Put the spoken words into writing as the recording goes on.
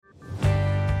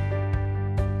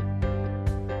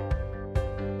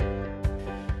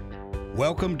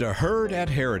Welcome to Heard at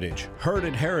Heritage. Heard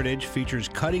at Heritage features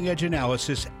cutting-edge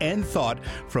analysis and thought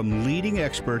from leading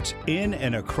experts in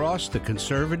and across the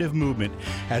conservative movement,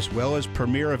 as well as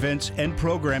premier events and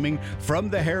programming from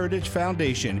the Heritage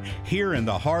Foundation here in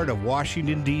the heart of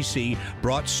Washington, D.C.,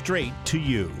 brought straight to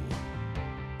you.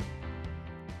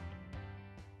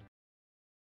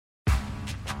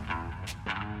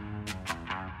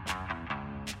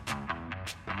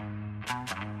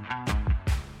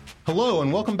 Hello,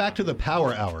 and welcome back to the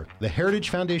Power Hour, the Heritage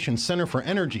Foundation Center for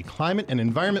Energy, Climate, and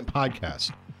Environment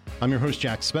podcast. I'm your host,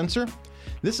 Jack Spencer.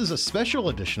 This is a special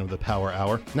edition of the Power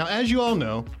Hour. Now, as you all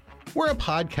know, we're a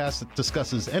podcast that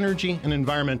discusses energy and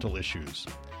environmental issues.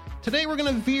 Today, we're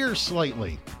going to veer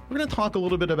slightly. We're going to talk a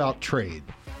little bit about trade.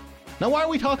 Now, why are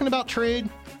we talking about trade?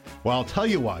 Well, I'll tell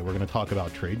you why we're going to talk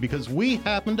about trade, because we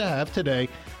happen to have today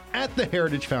at the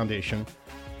Heritage Foundation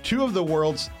two of the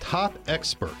world's top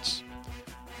experts.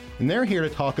 And they're here to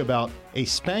talk about a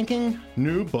spanking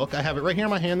new book. I have it right here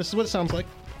in my hand. This is what it sounds like.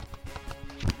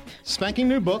 Spanking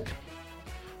new book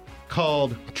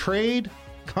called Trade,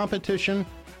 Competition,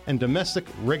 and Domestic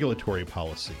Regulatory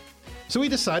Policy. So we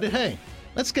decided, hey,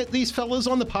 let's get these fellas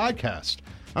on the podcast.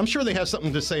 I'm sure they have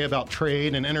something to say about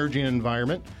trade and energy and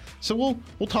environment. So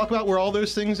we'll talk about where all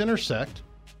those things intersect.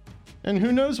 And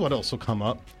who knows what else will come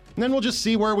up. And then we'll just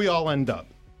see where we all end up.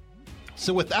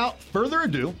 So without further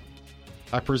ado,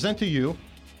 I present to you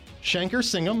Shanker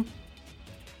Singham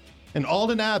and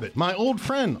Alden Abbott, my old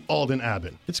friend Alden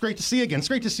Abbott. It's great to see you again. It's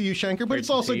great to see you, Shanker, but it's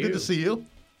also good to see you.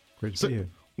 Great to see you.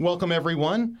 Welcome,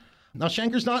 everyone. Now,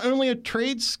 Shanker's not only a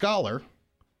trade scholar,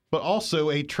 but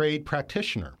also a trade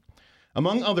practitioner.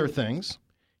 Among other things,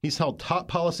 he's held top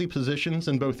policy positions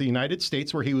in both the United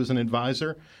States, where he was an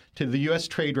advisor to the U.S.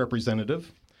 Trade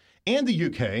Representative, and the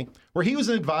UK, where he was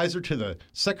an advisor to the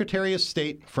Secretary of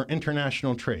State for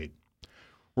International Trade.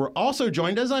 We're also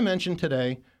joined, as I mentioned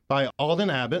today, by Alden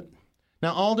Abbott.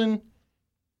 Now, Alden,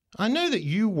 I know that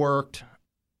you worked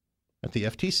at the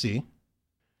FTC,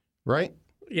 right?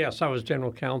 Yes, I was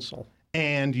general counsel.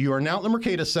 And you are now at the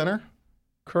Mercatus Center?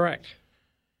 Correct.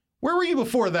 Where were you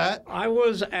before that? I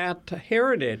was at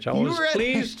Heritage. I was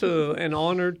pleased to and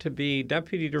honored to be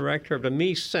deputy director of the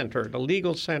MEAS Center, the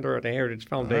legal center at the Heritage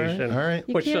Foundation, all right.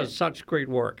 which does such great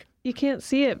work. You can't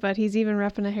see it, but he's even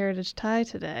repping a Heritage tie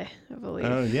today, I believe.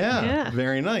 Oh, yeah.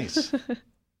 Very nice.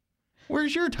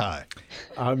 Where's your tie?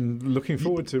 I'm looking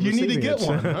forward to You receiving need to get it.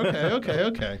 one.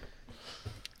 Okay.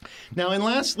 Now, and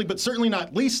lastly, but certainly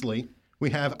not leastly, we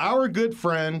have our good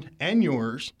friend and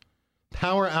yours,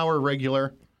 Power Hour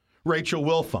regular, Rachel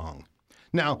Wilfong.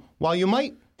 Now, while you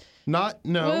might not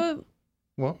know...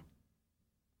 Well?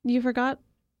 You forgot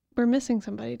we're missing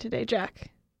somebody today,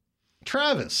 Jack.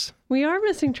 Travis. We are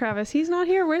missing Travis. He's not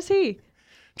here. Where's he?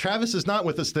 Travis is not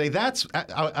with us today.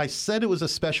 I said it was a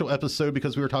special episode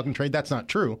because we were talking trade. That's not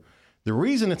true. The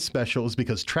reason it's special is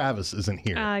because Travis isn't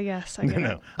here. Yes, I get it.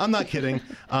 No, I'm not kidding.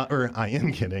 Or I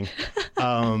am kidding.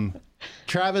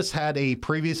 Travis had a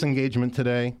previous engagement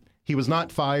today. He was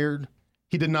not fired.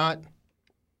 He didn't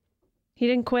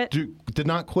quit. Did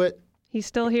not quit. He's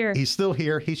still here. He's still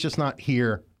here. He's just not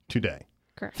here today.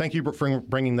 Correct. Thank you for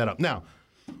bringing that up. Now,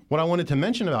 what I wanted to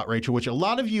mention about Rachel, which a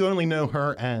lot of you only know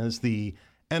her as the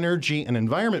energy and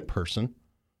environment person,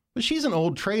 but she's an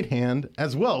old trade hand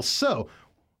as well. So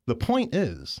the point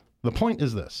is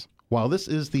this. While this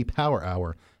is the Power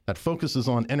Hour that focuses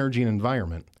on energy and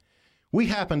environment, we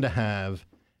happen to have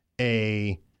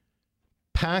a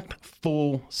packed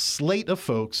full slate of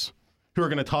folks who are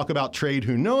going to talk about trade,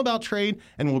 who know about trade,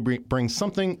 and will bring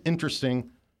something interesting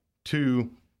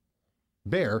to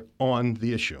bear on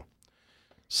the issue.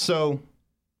 So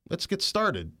let's get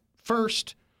started.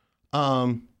 First,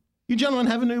 you gentlemen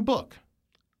have a new book.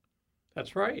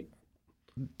 That's right.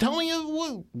 Tell me,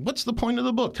 what's the point of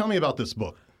the book? Tell me about this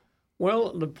book.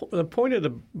 Well, the point of the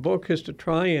book is to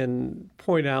try and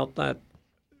point out that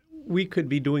we could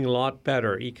be doing a lot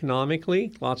better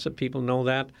economically. Lots of people know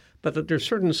that. But that there's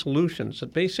certain solutions.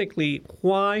 That basically,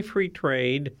 why free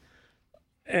trade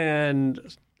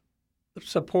and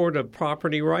support of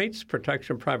property rights,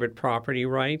 protection of private property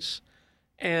rights,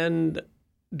 and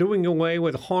doing away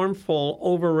with harmful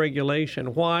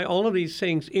overregulation, why all of these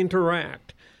things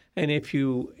interact. And if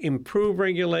you improve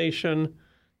regulation,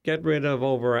 get rid of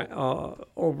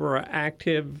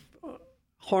overactive,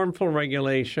 harmful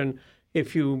regulation,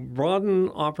 if you broaden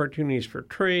opportunities for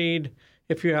trade,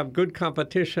 if you have good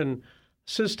competition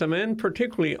system, and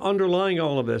particularly underlying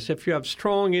all of this, if you have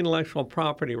strong intellectual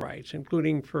property rights,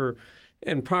 including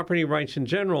and property rights in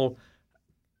general,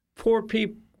 poor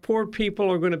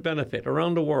people are going to benefit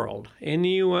around the world. In the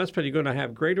U.S., but you're going to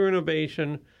have greater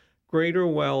innovation, greater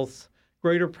wealth,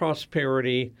 greater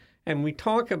prosperity. And we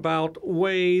talk about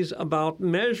ways about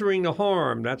measuring the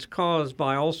harm that's caused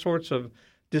by all sorts of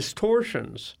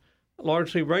distortions,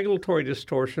 largely regulatory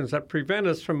distortions that prevent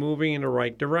us from moving in the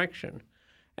right direction.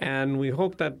 And we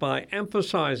hope that by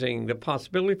emphasizing the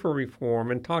possibility for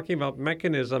reform and talking about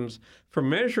mechanisms for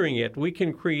measuring it, we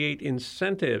can create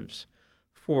incentives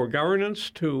for governance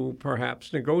to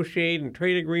perhaps negotiate and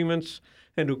trade agreements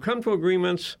and to come to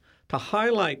agreements to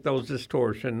highlight those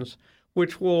distortions,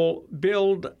 which will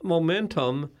build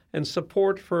momentum and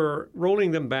support for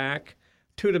rolling them back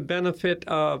to the benefit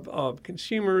of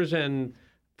consumers and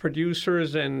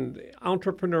producers and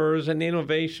entrepreneurs and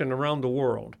innovation around the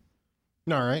world.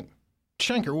 All right.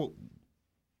 Shanker,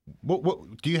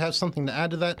 what do you have something to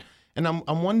add to that? And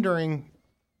I'm wondering,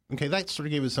 okay, that sort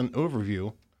of gave us an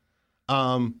overview.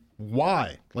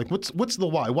 Why? Like, what's the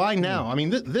why? Why now? I mean,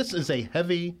 this is a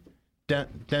heavy,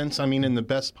 dense, I mean, in the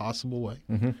best possible way,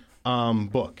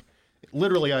 book.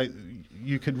 Literally,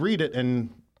 you could read it and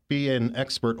be an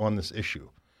expert on this issue.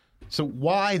 So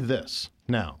why this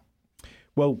now?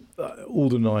 Well,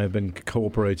 Alden and I have been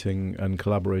cooperating and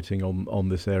collaborating on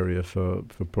this area for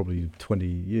probably 20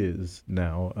 years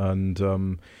now.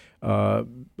 And I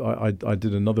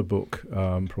did another book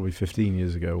probably 15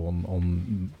 years ago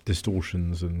on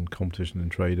distortions and competition in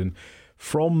trade. And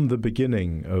from the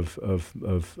beginning of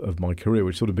my career,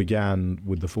 which sort of began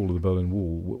with the fall of the Berlin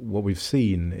Wall, what we've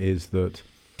seen is that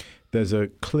there's a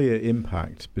clear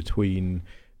impact between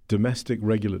domestic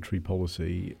regulatory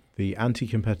policy, the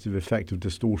anti-competitive effect of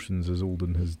distortions, as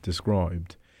Alden has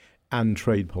described, and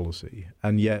trade policy.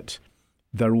 And yet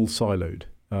they're all siloed.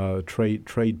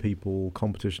 Trade people,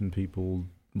 competition people,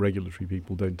 regulatory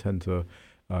people don't tend to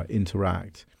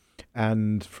interact.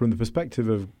 And from the perspective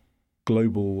of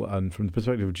global and from the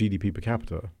perspective of GDP per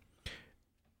capita,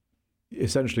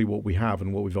 essentially what we have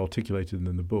and what we've articulated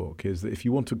in the book is that if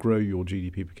you want to grow your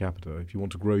GDP per capita, if you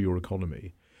want to grow your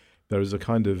economy, there is a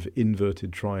kind of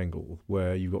inverted triangle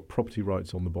where you've got property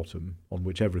rights on the bottom on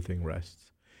which everything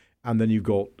rests, and then you've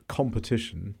got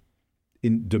competition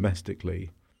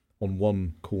domestically on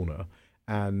one corner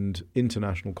and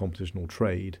international competition or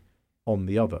trade on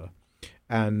the other.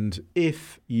 And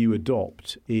if you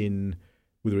adopt in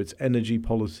whether it's energy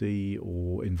policy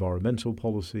or environmental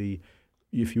policy,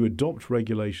 if you adopt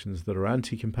regulations that are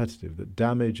anti-competitive, that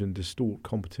damage and distort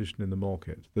competition in the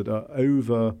market, that are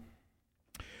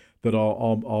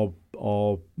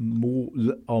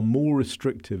more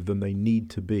restrictive than they need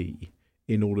to be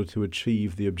in order to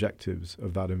achieve the objectives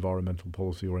of that environmental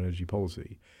policy or energy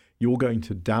policy, you're going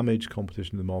to damage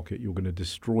competition in the market, you're going to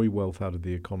destroy wealth out of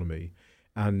the economy,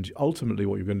 and ultimately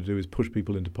what you're going to do is push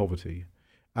people into poverty.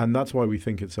 And that's why we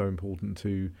think it's so important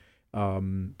to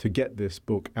get this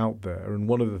book out there. And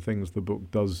one of the things the book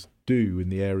does do in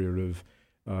the area of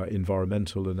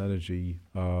environmental and energy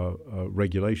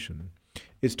regulation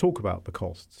is talk about the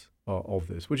costs of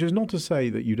this, which is not to say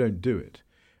that you don't do it.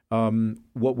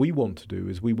 What we want to do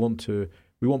is we want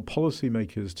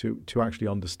policymakers to actually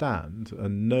understand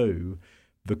and know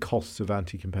the costs of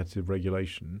anti-competitive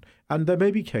regulation. And there may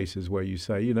be cases where you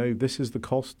say, this is the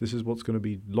cost, this is what's going to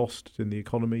be lost in the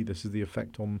economy, this is the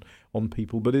effect on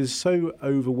people, but it is so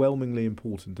overwhelmingly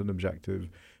important and objective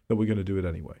that we're going to do it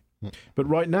anyway. But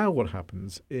right now what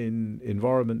happens in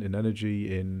environment, in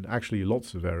energy, in actually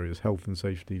lots of areas, health and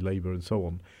safety, labor and so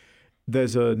on,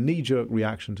 there's a knee-jerk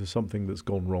reaction to something that's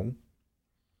gone wrong,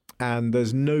 and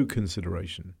there's no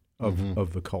consideration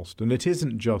of the cost. And it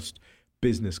isn't just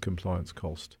business compliance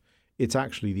cost. It's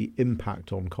actually the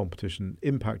impact on competition,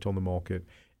 impact on the market,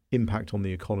 impact on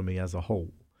the economy as a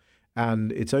whole.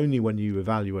 And it's only when you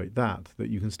evaluate that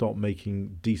you can start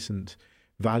making decent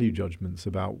value judgments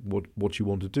about what you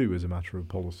want to do as a matter of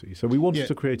policy. So we wanted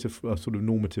to create a sort of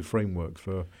normative framework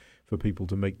for people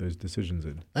to make those decisions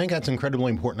in. I think that's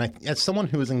incredibly important. As someone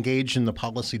who is engaged in the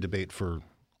policy debate for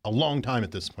a long time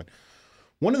at this point,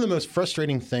 one of the most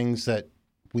frustrating things that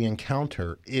we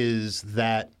encounter is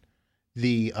that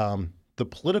the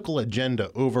political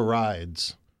agenda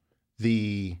overrides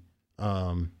the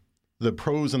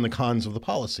pros and the cons of the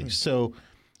policy. So,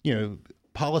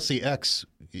 policy X,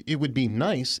 it would be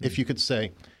nice if you could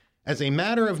say, as a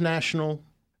matter of national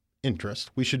interest,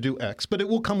 we should do X, but it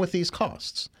will come with these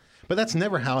costs. But that's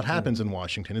never how it happens in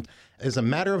Washington. As a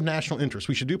matter of national interest,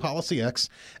 we should do policy X,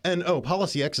 and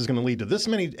policy X is going to lead to this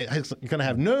many, it's going to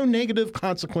have no negative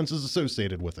consequences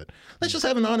associated with it. Let's just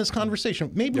have an honest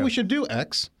conversation. Maybe we should do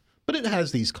X, but it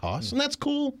has these costs, and that's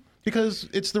cool because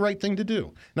it's the right thing to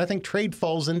do. And I think trade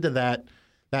falls into that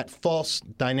false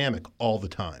dynamic all the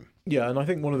time. Yeah, and I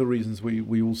think one of the reasons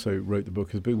we also wrote the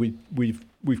book is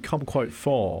we've come quite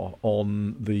far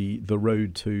on the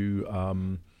road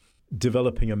to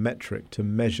developing a metric to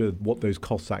measure what those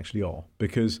costs actually are.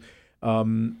 Because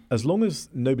as long as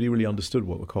nobody really understood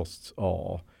what the costs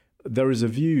are, there is a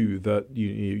view that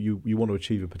you want to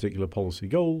achieve a particular policy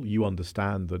goal. You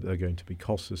understand that there are going to be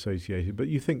costs associated, but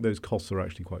you think those costs are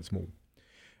actually quite small.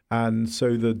 And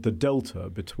so the delta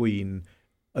between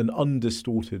an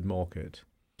undistorted market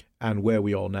and where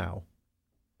we are now,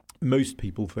 most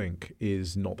people think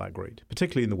is not that great,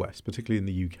 particularly in the West, particularly in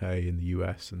the UK, in the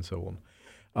US, and so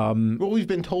on. Well, we've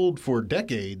been told for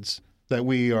decades that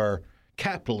we are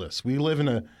capitalists. We live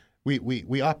in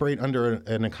we operate under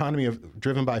an economy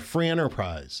driven by free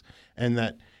enterprise, and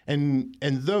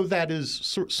though that is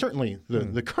certainly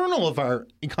the kernel of our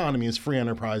economy is free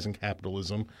enterprise and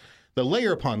capitalism, the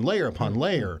layer upon layer upon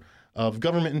layer of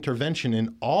government intervention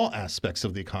in all aspects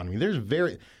of the economy, there's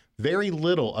very, very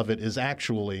little of it is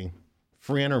actually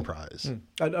free enterprise.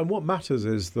 And what matters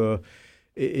is the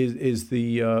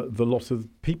loss of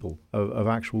people, of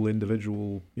actual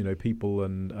individual people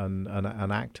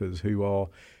and actors who are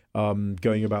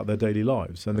going about their daily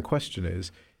lives. And the question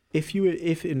is, if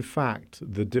in fact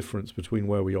the difference between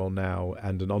where we are now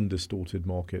and an undistorted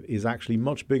market is actually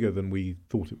much bigger than we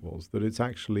thought it was, that it's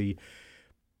actually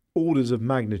orders of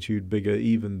magnitude bigger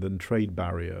even than trade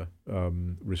barrier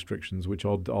restrictions, which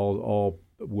our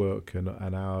work and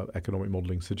our economic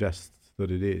modelling suggests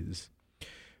that it is,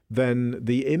 then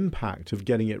the impact of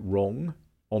getting it wrong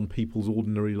on people's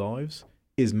ordinary lives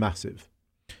is massive.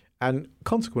 And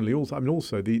consequently,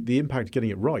 also the impact of getting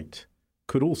it right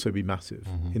could also be massive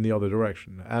in the other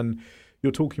direction. And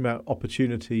you're talking about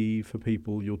opportunity for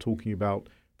people. You're talking about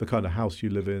the kind of house you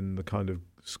live in, the kind of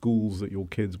schools that your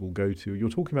kids will go to. You're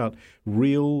talking about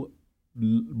real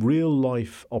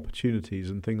life opportunities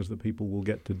and things that people will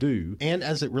get to do. And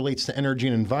as it relates to energy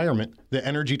and environment, the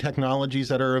energy technologies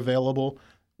that are available,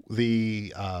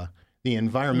 the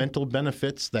environmental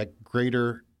benefits that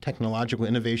greater technological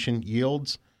innovation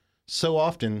yields, so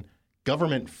often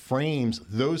government frames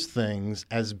those things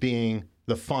as being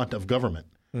the font of government,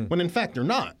 when in fact they're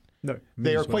not. No,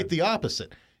 they are quite the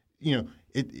opposite.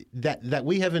 That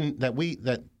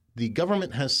the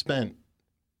government has spent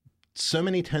so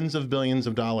many tens of billions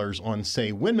of dollars on,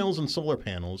 say, windmills and solar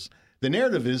panels. The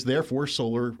narrative is, therefore,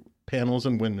 solar panels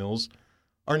and windmills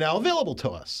are now available to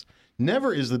us.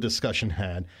 Never is the discussion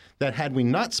had we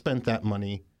not spent that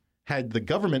money, had the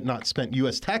government not spent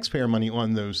U.S. taxpayer money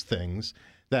on those things,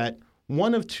 that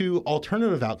one of two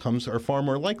alternative outcomes are far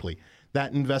more likely.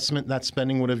 That investment, that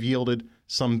spending would have yielded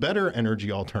some better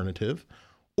energy alternative,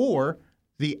 or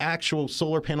the actual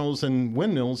solar panels and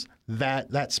windmills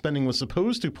that spending was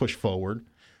supposed to push forward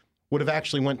would have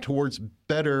actually went towards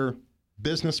better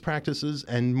business practices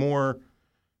and more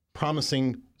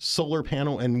promising solar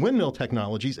panel and windmill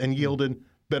technologies and yielded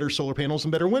better solar panels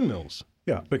and better windmills.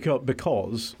 Yeah,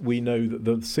 because we know that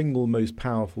the single most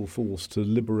powerful force to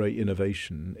liberate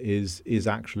innovation is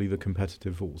actually the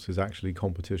competitive force, is actually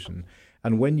competition.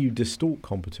 And when you distort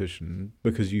competition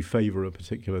because you favor a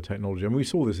particular technology, and we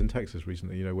saw this in Texas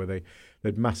recently, where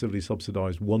they'd massively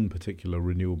subsidized one particular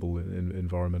renewable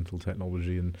environmental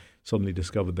technology and suddenly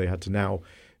discovered they had to now,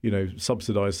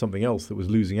 subsidize something else that was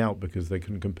losing out because they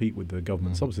couldn't compete with the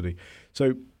government subsidy.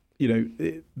 So,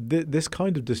 this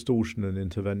kind of distortion and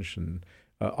intervention,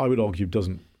 I would argue,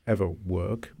 doesn't ever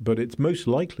work, but it's most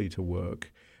likely to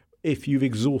work if you've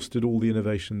exhausted all the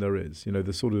innovation there is.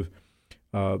 The sort of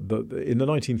in the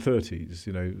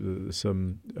 1930s,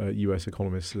 some US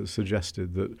economists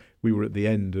suggested that we were at the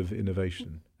end of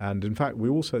innovation, and in fact,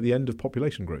 we were also at the end of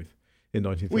population growth in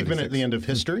 1936. We've been at the end of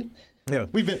history. Yeah,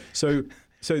 we've been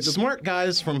So smart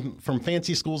guys from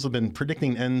fancy schools have been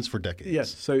predicting ends for decades.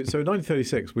 Yes. So in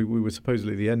 1936, we were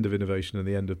supposedly at the end of innovation and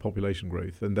the end of population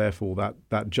growth, and therefore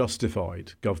that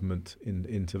justified government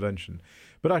intervention.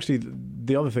 But actually,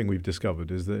 the other thing we've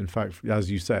discovered is that, in fact, as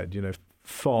you said,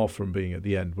 far from being at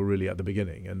the end, we're really at the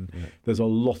beginning, and there's a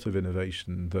lot of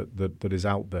innovation that is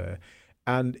out there.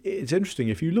 And it's interesting,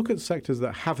 if you look at sectors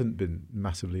that haven't been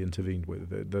massively intervened with,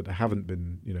 that haven't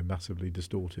been massively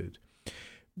distorted,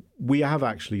 we have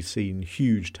actually seen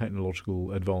huge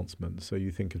technological advancements. So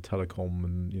you think of telecom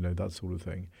and that sort of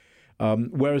thing.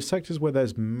 Whereas sectors where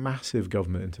there's massive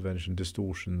government intervention,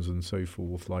 distortions and so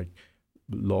forth, like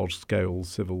large-scale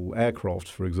civil aircraft,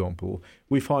 for example,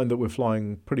 we find that we're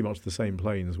flying pretty much the same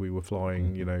planes we were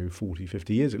flying 40,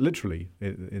 50 years, literally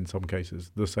in some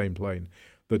cases, the same plane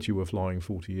that you were flying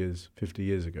 40 years, 50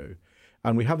 years ago.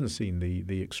 And we haven't seen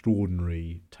the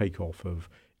extraordinary takeoff of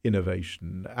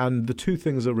innovation, and the two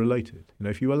things are related.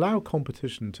 If you allow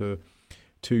competition to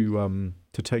to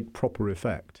take proper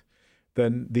effect,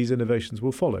 then these innovations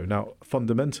will follow. Now,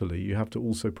 fundamentally, you have to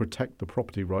also protect the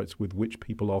property rights with which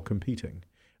people are competing.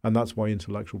 And that's why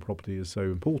intellectual property is so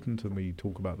important, and we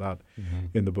talk about that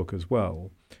in the book as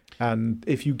well. And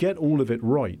if you get all of it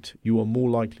right, you are more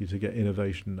likely to get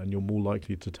innovation, and you're more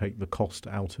likely to take the cost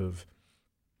out of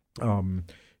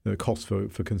the cost for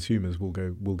consumers will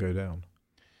go down.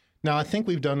 Now, I think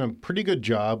we've done a pretty good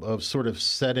job of sort of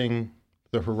setting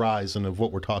the horizon of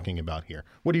what we're talking about here.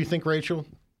 What do you think, Rachel?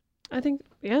 I think,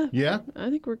 yeah. Yeah? I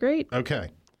think we're great. Okay.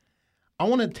 I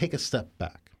want to take a step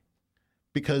back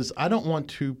because I want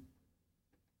to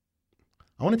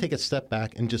take a step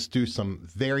back and just do some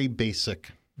very basic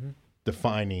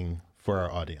defining for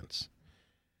our audience.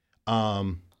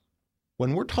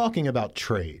 When we're talking about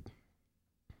trade,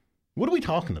 what are we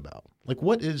talking about? Like,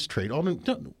 what is trade?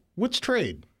 Alden, what's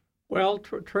trade? Well,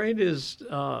 trade is,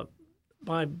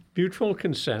 by mutual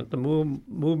consent, the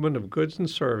movement of goods and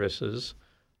services,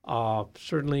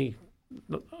 certainly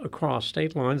across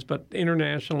state lines, but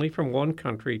internationally from one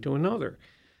country to another.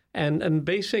 And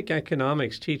basic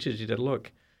economics teaches you that,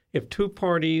 look, if two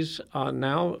parties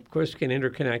now, of course, can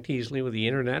interconnect easily with the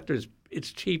internet,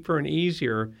 it's cheaper and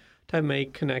easier to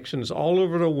make connections all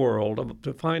over the world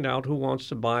to find out who wants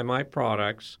to buy my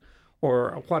products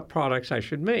or what products I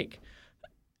should make.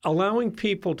 Allowing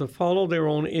people to follow their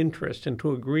own interest and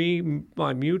to agree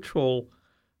by mutual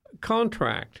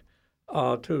contract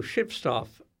to ship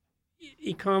stuff.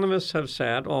 Economists have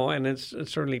said, and it's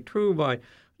certainly true,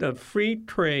 that free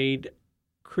trade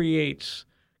creates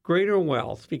greater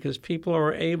wealth because people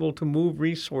are able to move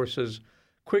resources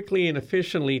quickly and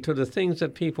efficiently to the things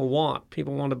that people want.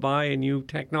 People want to buy a new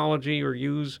technology or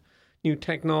use new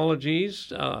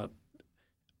technologies.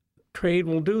 Trade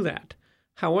will do that.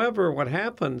 However, what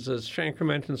happens, as Shanker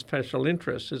mentioned, special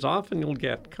interests, is often you'll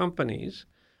get companies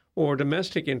or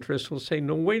domestic interests will say,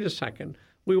 no, wait a second,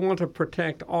 we want to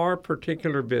protect our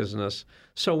particular business,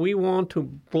 so we want to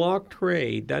block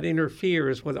trade that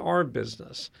interferes with our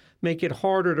business, make it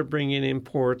harder to bring in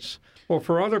imports or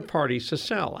for other parties to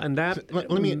sell, and that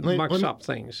mucks up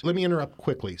things. Let me interrupt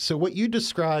quickly. So what you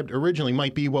described originally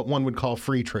might be what one would call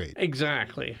free trade.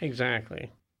 Exactly.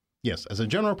 Yes, as a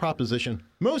general proposition,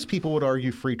 most people would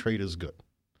argue free trade is good.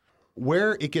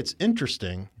 Where it gets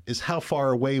interesting is how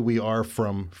far away we are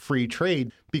from free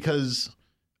trade because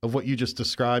of what you just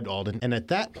described, Alden. And at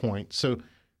that point, so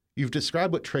you've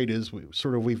described what trade is.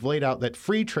 We've laid out that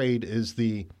free trade is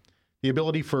the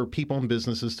ability for people and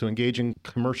businesses to engage in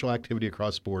commercial activity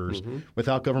across borders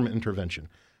without government intervention.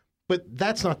 But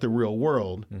that's not the real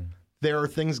world. There are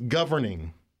things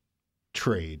governing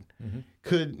trade.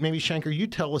 Could maybe, Shanker, you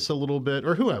tell us a little bit,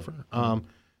 or whoever,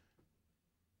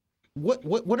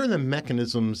 what are the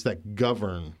mechanisms that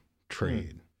govern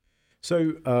trade?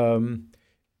 So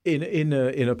in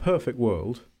a perfect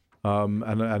world,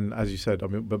 and as you said, I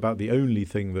mean, about the only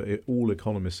thing that all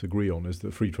economists agree on is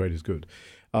that free trade is good.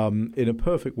 In a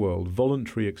perfect world,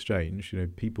 voluntary exchange,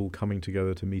 people coming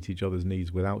together to meet each other's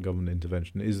needs without government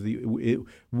intervention, it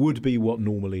would be what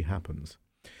normally happens.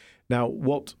 Now,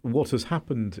 what has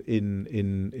happened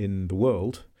in the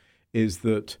world is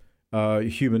that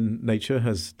human nature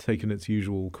has taken its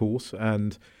usual course,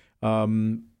 and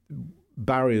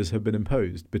barriers have been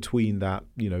imposed between that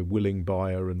willing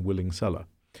buyer and willing seller.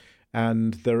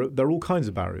 And there are all kinds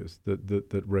of barriers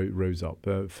that rose up.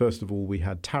 First of all, we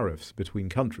had tariffs between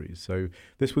countries. So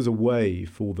this was a way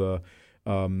for the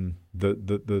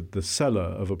seller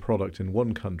of a product in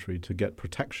one country to get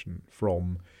protection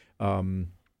from the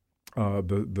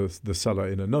seller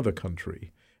in another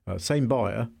country. Same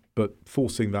buyer, but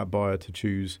forcing that buyer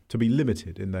to be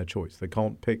limited in their choice. They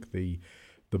can't pick the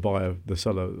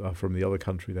seller from the other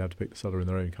country. They have to pick the seller in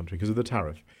their own country because of the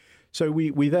tariff. So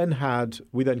we then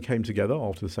came together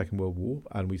after the Second World War,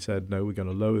 and we said, no, we're going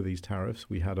to lower these tariffs.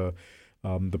 We had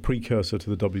the precursor to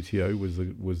the WTO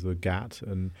was the GATT,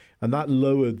 and that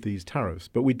lowered these tariffs.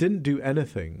 But we didn't do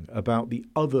anything about the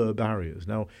other barriers.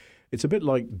 Now, it's a bit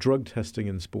like drug testing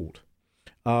in sport.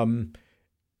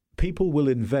 People will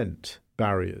invent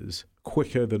barriers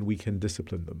quicker than we can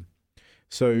discipline them.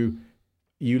 So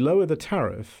you lower the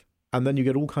tariff, and then you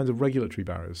get all kinds of regulatory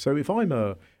barriers. So if I'm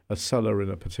a seller in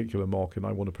a particular market and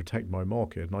I want to protect my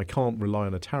market and I can't rely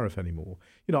on a tariff anymore,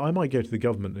 I might go to the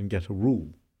government and get a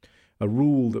rule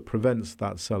that prevents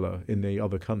that seller in the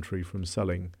other country from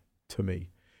selling to me.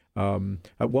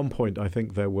 At one point, I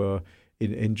think there were,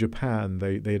 in Japan,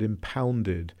 they had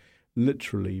impounded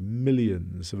literally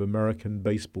millions of American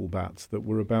baseball bats that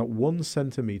were about 1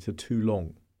 centimeter too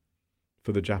long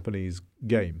for the Japanese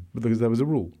game because there was a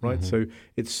rule, right? So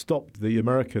it stopped the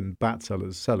American bat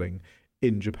sellers selling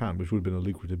in Japan, which would have been a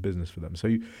lucrative business for them.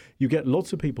 So you get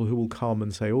lots of people who will come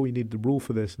and say, oh, we need a rule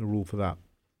for this and a rule for that.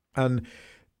 And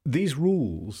these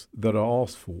rules that are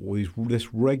asked for,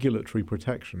 this regulatory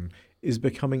protection, is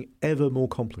becoming ever more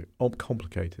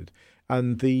complicated.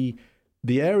 And the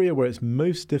area where it's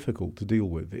most difficult to deal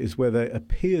with is where there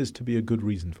appears to be a good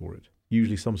reason for it,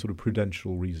 usually some sort of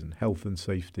prudential reason, health and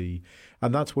safety.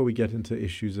 And that's where we get into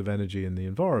issues of energy and the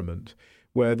environment,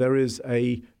 where there is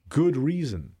a good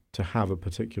reason to have a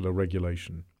particular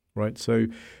regulation, right? So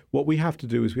what we have to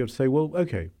do is we have to say, well,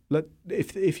 okay,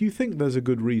 if you think there's a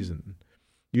good reason,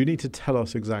 you need to tell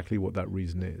us exactly what that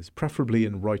reason is, preferably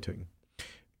in writing,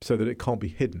 so that it can't be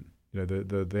hidden. You know,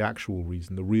 the actual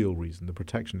reason, the real reason, the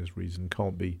protectionist reason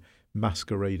can't be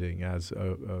masquerading as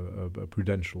a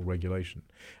prudential regulation.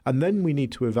 And then we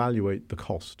need to evaluate the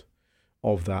cost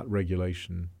of that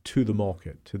regulation to the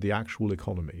market, to the actual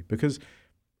economy, because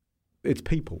it's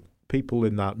people. People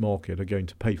in that market are going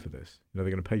to pay for this. You know,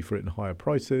 they're going to pay for it in higher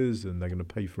prices, and they're going to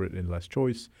pay for it in less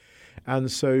choice.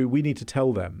 And so we need to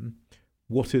tell them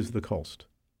what is the cost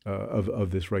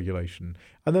of this regulation.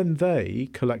 And then they,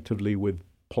 collectively with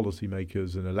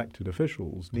policymakers and elected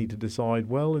officials, need to decide,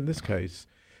 well, in this case,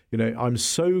 you know, I'm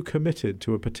so committed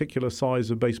to a particular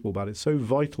size of baseball bat, it's so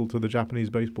vital to the Japanese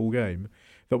baseball game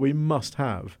that we must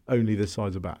have only this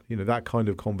size of bat. You know, that kind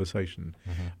of conversation,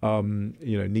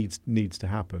 needs to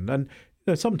happen. And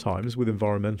you know, sometimes with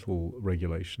environmental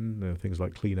regulation, things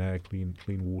like clean air, clean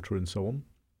water, and so on,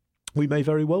 we may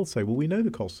very well say, well, we know the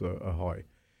costs are high.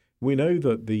 We know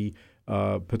that the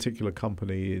particular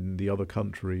company in the other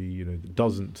country, you know,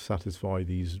 doesn't satisfy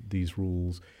these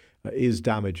rules, is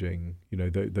damaging, you know,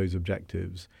 those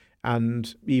objectives.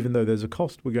 And even though there's a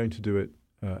cost, we're going to do it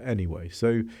anyway.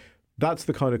 So that's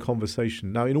the kind of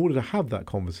conversation. Now, in order to have that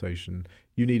conversation,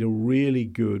 you need a really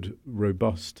good,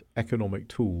 robust economic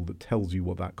tool that tells you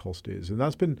what that cost is. And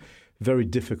that's been very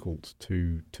difficult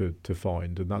to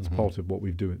find. And that's part of what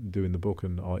we do in the book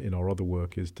and in our other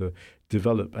work, is to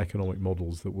develop economic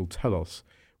models that will tell us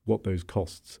what those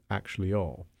costs actually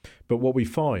are. But what we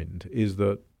find is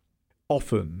that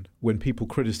often when people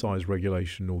criticize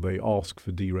regulation or they ask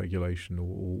for deregulation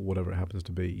or whatever it happens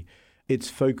to be, it's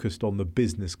focused on the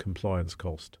business compliance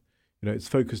cost. You know, it's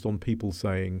focused on people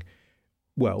saying,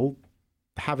 well,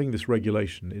 having this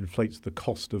regulation inflates the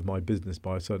cost of my business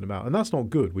by a certain amount. And that's not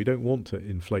good. We don't want to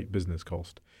inflate business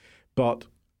cost. But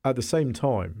at the same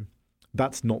time,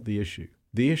 that's not the issue.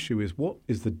 The issue is, what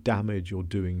is the damage you're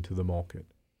doing to the market?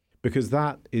 Because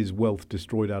that is wealth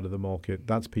destroyed out of the market.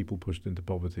 That's people pushed into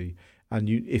poverty. And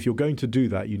if you're going to do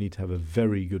that, you need to have a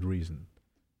very good reason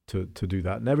to do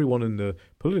that. And everyone in the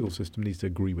political system needs to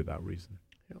agree with that reason.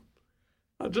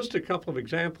 Yeah. Just a couple of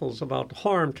examples about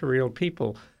harm to real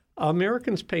people.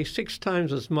 Americans pay 6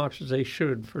 times as much as they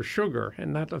should for sugar,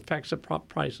 and that affects the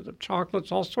prices of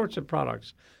chocolates, all sorts of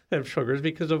products that have sugars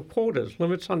because of quotas,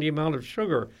 limits on the amount of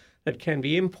sugar that can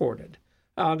be imported.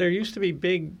 There used to be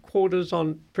big quotas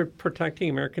on protecting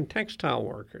American textile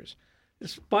workers.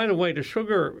 By the way, the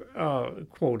sugar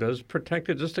quotas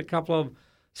protected just a couple of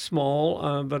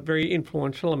small but very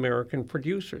influential American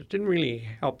producers. Didn't really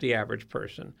help the average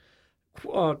person.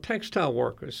 Textile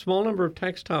workers, small number of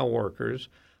textile workers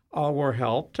were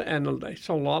helped, and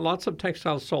so lots of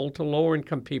textiles sold to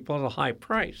lower-income people at a high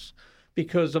price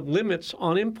because of limits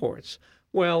on imports.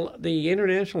 Well, the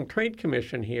International Trade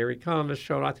Commission here, economists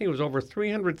showed, I think it was over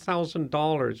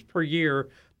 $300,000 per year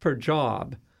per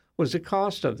job was the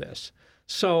cost of this.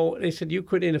 So they said you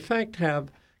could, in effect,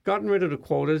 have gotten rid of the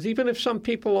quotas, even if some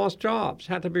people lost jobs,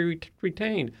 had to be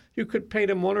retained. You could pay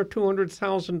them $100,000 or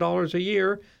 $200,000 a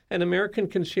year, and American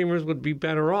consumers would be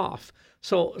better off.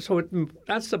 So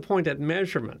that's the point, that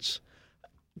measurements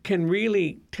can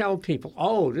really tell people,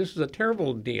 oh, this is a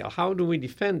terrible deal. How do we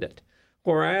defend it?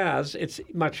 Whereas it's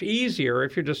much easier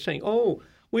if you're just saying, oh,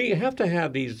 we have to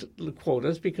have these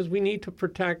quotas because we need to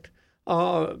protect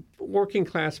working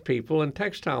class people in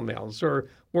textile mills or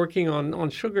working on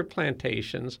sugar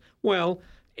plantations. Well,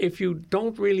 if you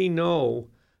don't really know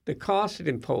the cost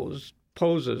it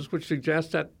poses, which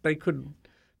suggests that they could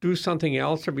do something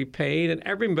else or be paid, and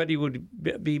everybody would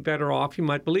be better off, you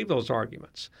might believe those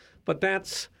arguments. But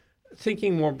that's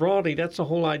thinking more broadly, that's the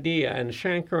whole idea. And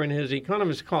Shanker and his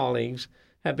economist colleagues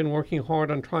have been working hard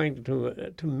on trying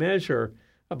to measure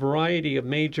a variety of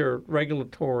major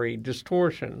regulatory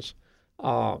distortions.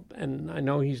 And I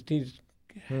know he's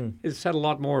said a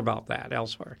lot more about that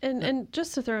elsewhere. And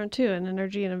just to throw in, too, an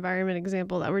energy and environment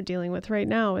example that we're dealing with right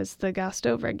now is the gas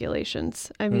stove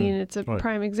regulations. I mean, it's a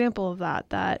prime example of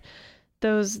that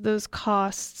those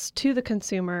costs to the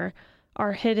consumer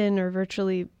are hidden or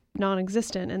virtually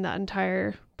non-existent in that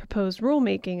entire proposed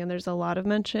rulemaking. And there's a lot of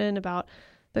mention about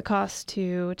the cost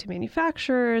to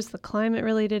manufacturers, the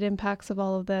climate-related impacts of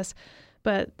all of this.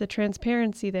 But the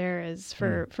transparency there is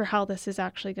for how this is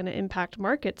actually going to impact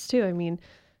markets too. I mean,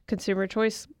 consumer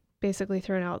choice basically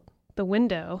thrown out the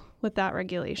window with that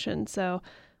regulation. So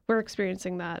we're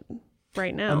experiencing that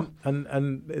right now.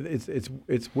 And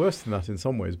it's worse than that in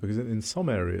some ways, because in some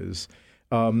areas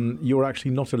you're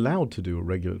actually not allowed to do a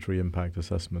regulatory impact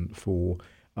assessment for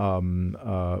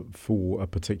a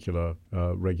particular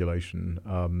regulation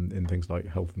in things like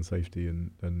health and safety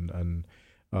and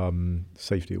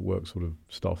safety at work sort of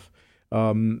stuff.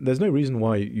 There's no reason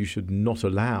why you should not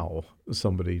allow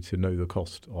somebody to know the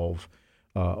cost of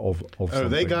something.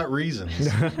 They got reasons.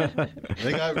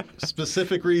 They got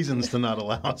specific reasons to not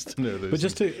allow us to know those.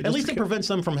 But at least it prevents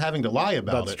them from having to lie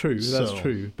about it. That's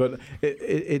true. But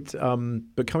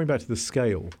but coming back to the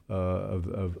scale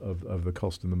of the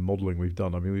cost and the modelling we've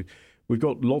done, I mean, we've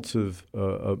got lots of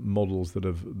models that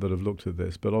have looked at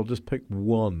this. But I'll just pick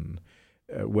one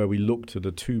where we looked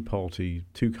at two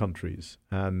countries,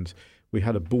 and we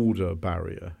had a border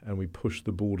barrier, and we pushed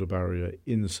the border barrier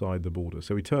inside the border.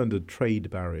 So we turned a trade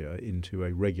barrier into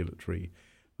a regulatory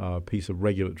piece of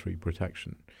regulatory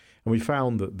protection. And we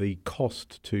found that the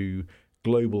cost to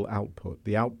global output,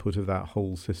 the output of that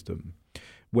whole system,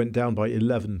 went down by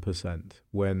 11%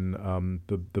 when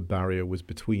the barrier was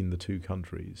between the two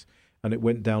countries. And it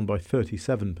went down by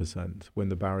 37% when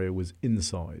the barrier was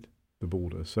inside the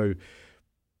border. So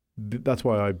that's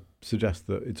why I suggest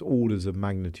that it's orders of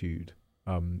magnitude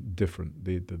different,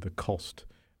 the cost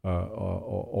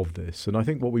of this. And I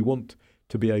think what we want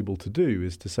to be able to do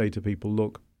is to say to people,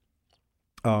 look,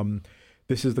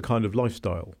 this is the kind of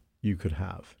lifestyle you could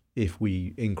have if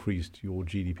we increased your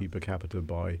GDP per capita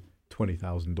by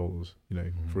 $20,000,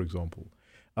 for example.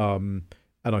 And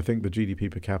I think the GDP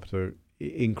per capita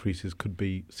increases could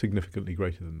be significantly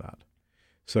greater than that.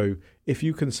 So if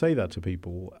you can say that to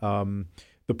people,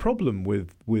 the problem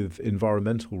with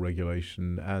environmental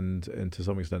regulation and to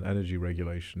some extent energy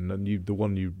regulation, and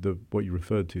what you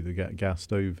referred to, the gas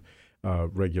stove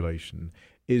regulation,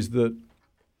 is that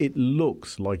it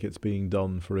looks like it's being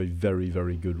done for a very,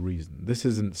 very good reason. This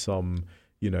isn't some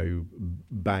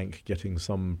bank getting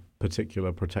some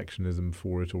particular protectionism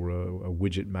for it, or a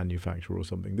widget manufacturer or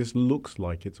something. This looks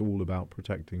like it's all about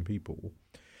protecting people.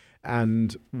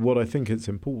 And what I think it's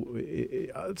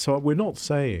important, so we're not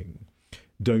saying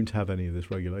don't have any of this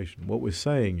regulation. What we're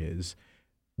saying is,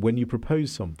 when you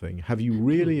propose something, have you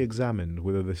really examined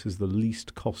whether this is the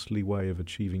least costly way of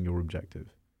achieving your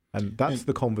objective? And that's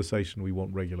the conversation we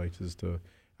want regulators to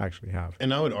actually have.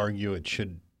 And I would argue it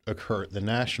should occur at the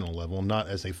national level, not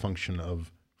as a function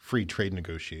of free trade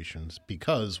negotiations,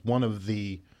 because one of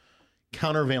the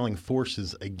countervailing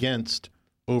forces against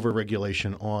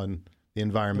over-regulation on the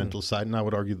environmental side, and I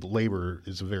would argue that labor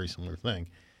is a very similar thing,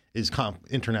 is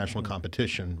international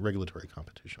competition, regulatory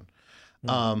competition.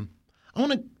 I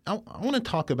want to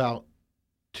talk about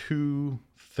two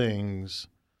things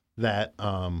that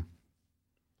are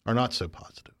not so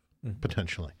positive,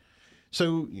 potentially.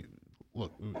 So,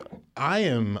 look,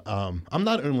 I'm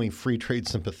not only free trade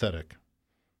sympathetic.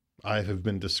 I have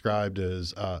been described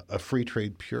as a free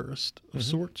trade purist of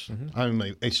sorts. I'm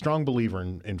a strong believer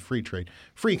in free trade,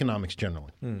 free economics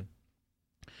generally.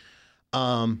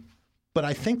 But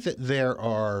I think that there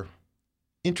are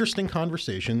interesting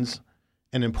conversations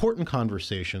and important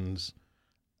conversations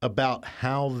about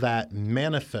how that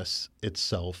manifests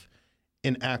itself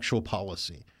in actual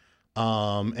policy.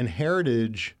 And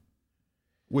Heritage,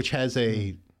 which has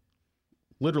a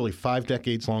literally 5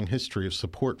 decades long history of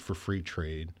support for free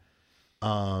trade,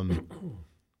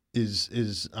 has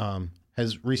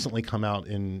recently come out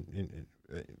in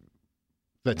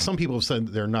that some people have said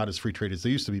they're not as free trade as they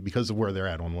used to be because of where they're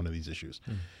at on one of these issues.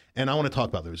 And I want to talk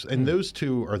about those. And those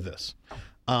two are this.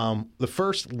 The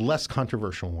first less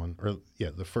controversial one,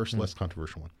 less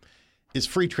controversial one, is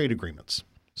free trade agreements.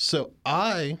 So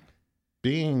I,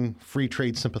 being free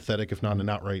trade sympathetic, if not an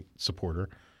outright supporter,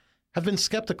 have been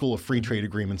skeptical of free trade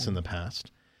agreements in the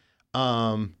past.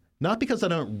 Not because I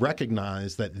don't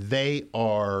recognize that they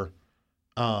are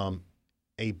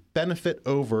a benefit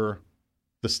over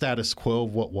the status quo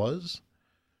of what was,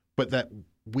 but that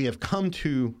we have come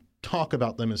to talk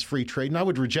about them as free trade. And I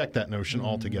would reject that notion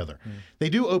altogether. They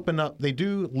do they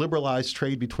do liberalize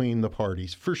trade between the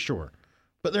parties, for sure.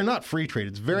 But they're not free trade.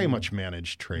 It's very much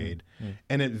managed trade.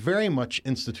 And it very much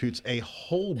institutes a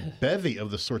whole bevy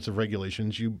of the sorts of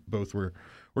regulations you both were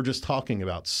just talking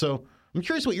about. So I'm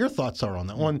curious what your thoughts are on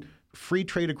that. One, free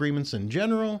trade agreements in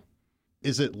general,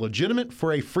 is it legitimate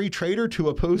for a free trader to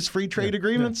oppose free trade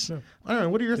agreements? Yeah. I don't know.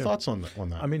 What are your thoughts on that?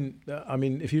 I mean,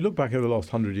 if you look back over the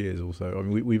last 100 years or so, I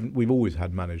mean, we've always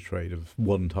had managed trade of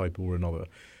one type or another.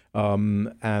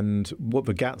 And what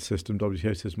the GATT system,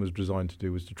 WTO system, was designed to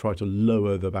do was to try to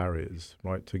lower the barriers,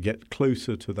 right, to get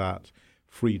closer to that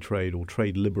free trade or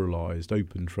trade liberalized,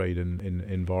 open trade in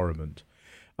environment.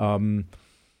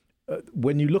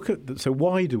 When you look at so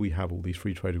why do we have all these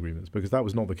free trade agreements? Because that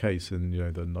was not the case in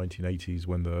the 1980s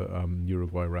when the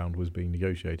Uruguay round was being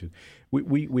negotiated.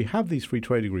 We have these free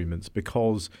trade agreements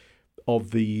because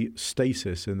of the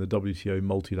stasis in the WTO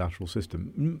multilateral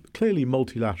system. Clearly,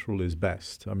 multilateral is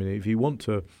best. I mean, if you want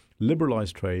to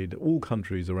liberalize trade, all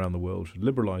countries around the world should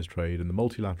liberalize trade, and the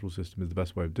multilateral system is the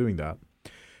best way of doing that.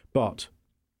 But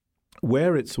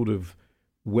where it sort of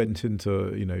went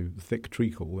into thick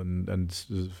treacle and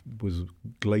was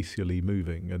glacially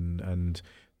moving, and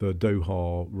the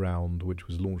Doha round, which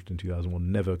was launched in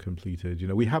 2001, never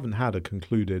completed. We haven't had a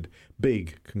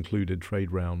big concluded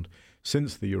trade round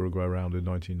since the Uruguay round in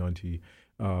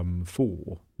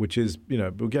 1994, which is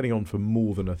we're getting on for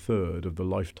more than a third of the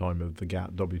lifetime of the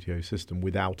GATT WTO system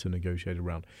without a negotiated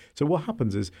round. So what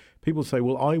happens is people say,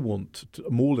 well, I want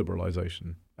more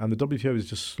liberalization, and the WTO is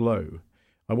just slow.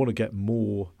 I want to get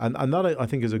more. And that, I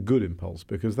think, is a good impulse,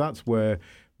 because that's where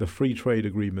the free trade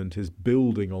agreement is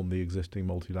building on the existing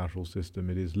multilateral system.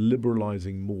 It is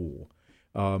liberalizing more.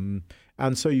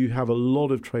 And so you have a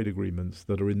lot of trade agreements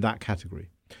that are in that category.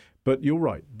 But you're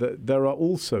right. There are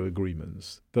also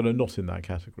agreements that are not in that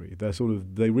category.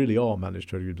 They really are managed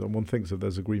trade agreements. And one thinks that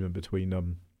there's agreement between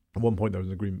at one point there was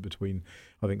an agreement between,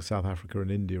 I think, South Africa and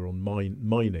India on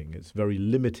mining. It's very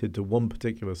limited to one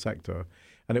particular sector,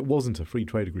 and it wasn't a free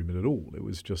trade agreement at all. It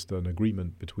was just an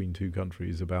agreement between two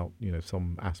countries about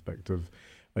some aspect of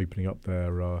opening up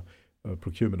their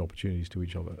procurement opportunities to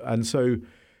each other. And so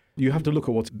you have to look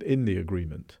at what's in the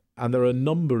agreement. And there are a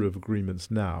number of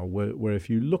agreements now where if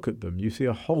you look at them, you see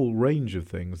a whole range of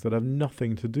things that have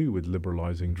nothing to do with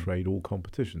liberalizing trade or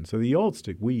competition. So the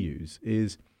yardstick we use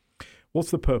is, what's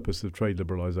the purpose of trade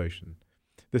liberalization?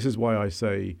 This is why I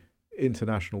say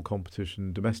international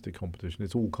competition, domestic competition,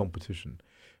 it's all competition.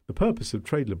 The purpose of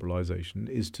trade liberalization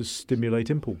is to stimulate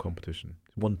import competition.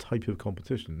 It's one type of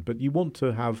competition. But you want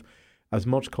to have as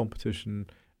much competition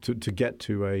to get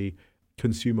to a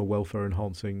consumer welfare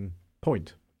enhancing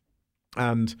point.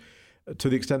 And to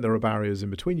the extent there are barriers in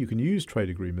between, you can use trade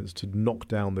agreements to knock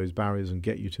down those barriers and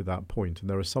get you to that point. And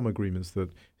there are some agreements that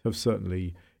have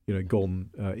certainly gone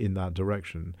in that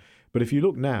direction. But if you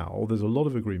look now, there's a lot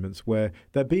of agreements where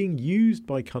they're being used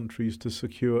by countries to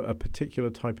secure a particular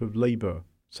type of labor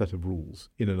set of rules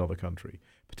in another country,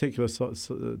 particular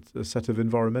set of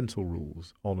environmental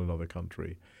rules on another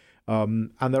country.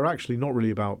 And they're actually not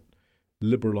really about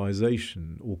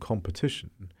liberalization or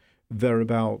competition. They're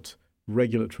about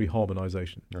regulatory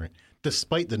harmonization. Right.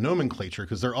 Despite the nomenclature,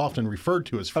 because they're often referred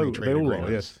to as free trade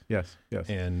agreements. Yes.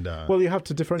 And well, you have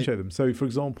to differentiate them. So, for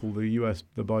example, the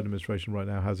Biden administration right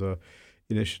now has a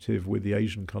initiative with the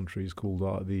Asian countries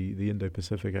called the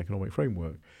Indo-Pacific Economic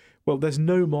Framework. Well, there's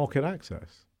no market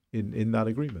access in that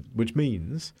agreement, which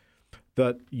means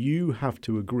that you have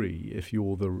to agree, if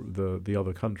you're the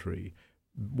other country,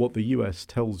 what the US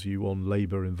tells you on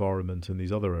labor, environment, and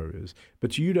these other areas,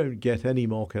 but you don't get any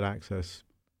market access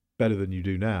better than you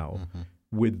do now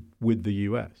with the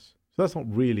US. So that's not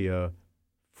really a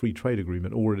free trade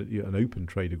agreement or an open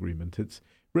trade agreement. It's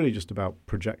really just about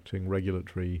projecting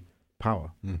regulatory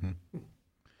power.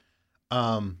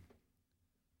 The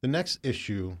next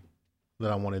issue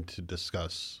that I wanted to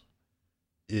discuss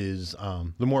is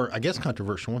the more, I guess,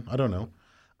 controversial one. I don't know.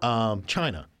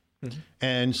 China.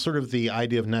 And sort of the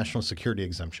idea of national security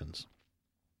exemptions.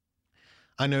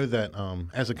 I know that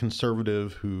as a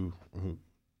conservative who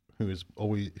has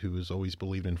always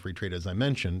believed in free trade, as I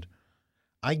mentioned,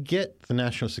 I get the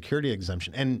national security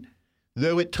exemption. And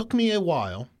though it took me a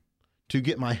while to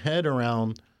get my head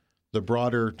around the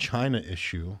broader China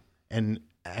issue and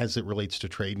as it relates to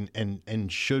trade, and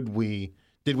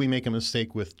did we make a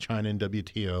mistake with China and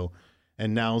WTO,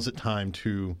 and now is it time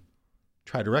to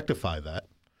try to rectify that?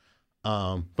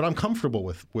 But I'm comfortable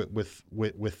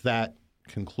with that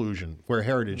conclusion, where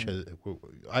Heritage has.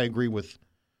 I agree with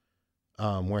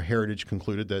where Heritage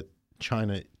concluded that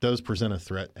China does present a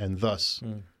threat, and thus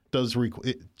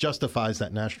it justifies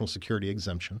that national security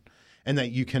exemption, and that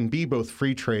you can be both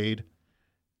free trade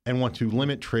and want to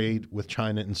limit trade with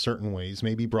China in certain ways,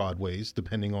 maybe broad ways,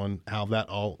 depending on how that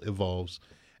all evolves,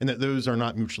 and that those are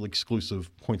not mutually exclusive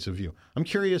points of view. I'm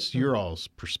curious your all's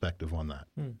perspective on that.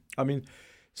 I mean,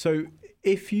 So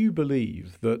if you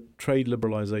believe that trade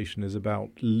liberalization is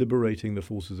about liberating the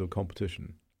forces of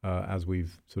competition, as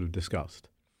we've sort of discussed,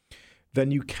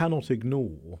 then you cannot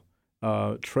ignore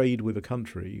trade with a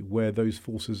country where those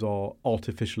forces are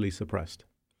artificially suppressed.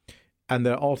 And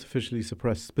they're artificially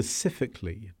suppressed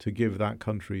specifically to give that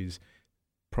country's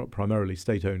primarily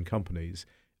state-owned companies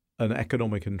an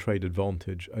economic and trade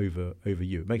advantage over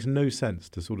you. It makes no sense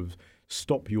to sort of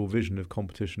stop your vision of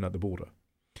competition at the border.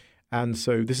 And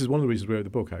so this is one of the reasons we wrote the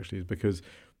book, actually, is because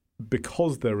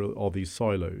there are these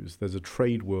silos. There's a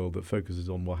trade world that focuses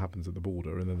on what happens at the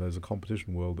border, and then there's a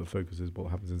competition world that focuses on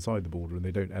what happens inside the border, and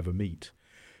they don't ever meet.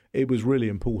 It was really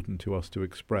important to us to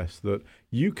express that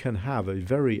you can have a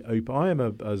very open... I am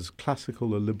as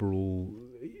classical a liberal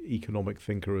economic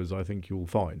thinker as I think you'll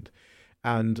find.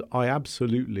 And I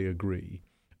absolutely agree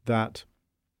that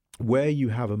where you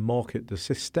have the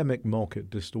systemic market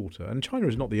distorter, and China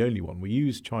is not the only one. We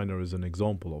use China as an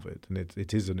example of it, and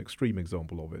it is an extreme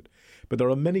example of it. But there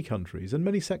are many countries and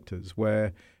many sectors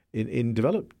where, in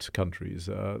developed countries,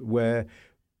 where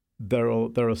there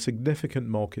are significant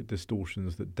market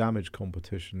distortions that damage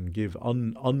competition, give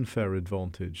unfair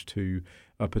advantage to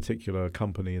a particular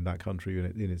company in that country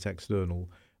in its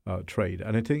external trade.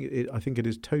 And I think it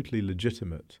is totally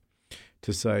legitimate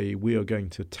to say we are going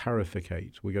to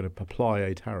tarificate, we're going to apply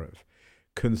a tariff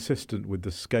consistent with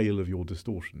the scale of your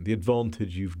distortion, the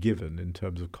advantage you've given in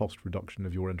terms of cost reduction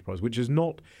of your enterprise, which has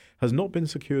not been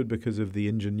secured because of the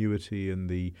ingenuity and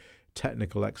the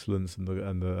technical excellence and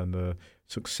the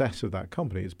success of that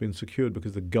company. It's been secured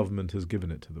because the government has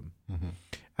given it to them. Mm-hmm.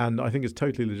 And I think it's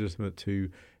totally legitimate to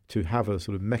have a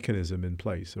sort of mechanism in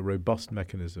place, a robust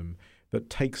mechanism that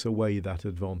takes away that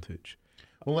advantage.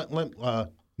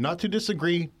 Well, not to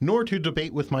disagree nor to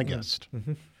debate with my guest,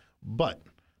 mm-hmm. but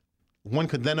one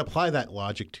could then apply that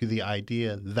logic to the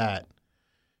idea that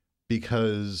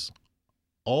because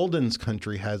Alden's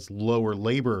country has lower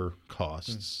labor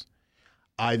costs,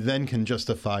 I then can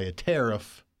justify a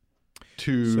tariff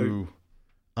to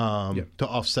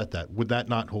offset that. Would that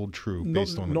not hold true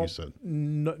based on what you said?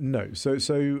 No.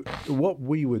 So what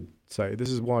we would say,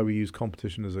 this is why we use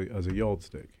competition as a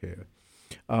yardstick here,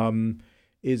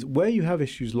 is where you have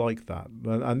issues like that,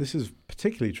 and this is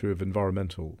particularly true of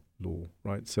environmental law,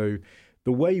 right? So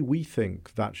the way we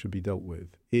think that should be dealt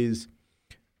with is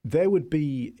there would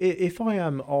be, if I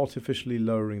am artificially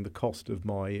lowering the cost of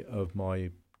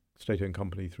my state-owned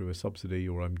company through a subsidy,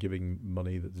 or I'm giving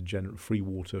money that's free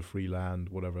water, free land,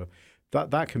 whatever,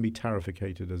 that can be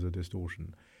tarificated as a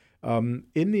distortion.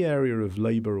 In the area of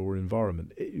labor or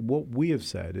environment, what we have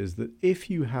said is that if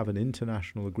you have an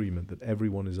international agreement that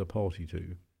everyone is a party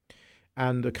to,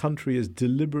 and a country is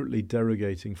deliberately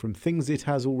derogating from things it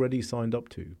has already signed up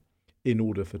to in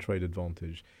order for trade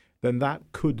advantage, then that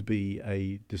could be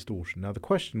a distortion. Now, the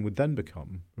question would then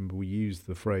become, remember we use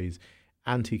the phrase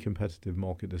anti-competitive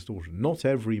market distortion. Not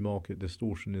every market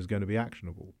distortion is going to be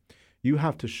actionable. You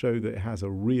have to show that it has a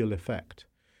real effect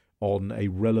on a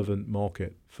relevant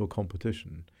market for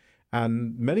competition.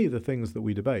 And many of the things that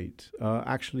we debate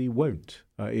actually won't.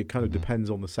 It kind of depends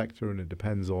on the sector, and it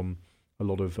depends on a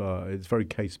lot of, it's very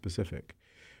case specific.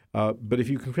 But if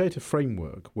you can create a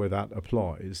framework where that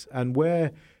applies, and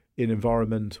where in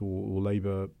environment or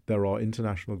labour there are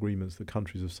international agreements that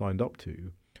countries have signed up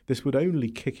to, this would only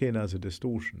kick in as a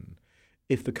distortion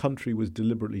if the country was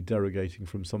deliberately derogating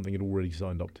from something it already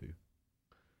signed up to.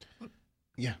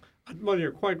 Yeah. Well,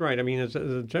 you're quite right. I mean, as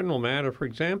a general matter, for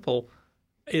example,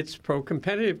 it's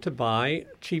pro-competitive to buy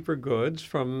cheaper goods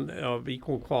of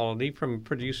equal quality from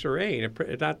producer A.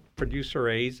 That producer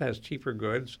A has cheaper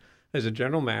goods as a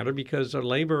general matter because their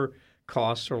labor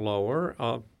costs are lower.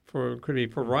 Could be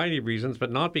for a variety of reasons,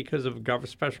 but not because of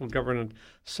special government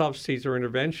subsidies or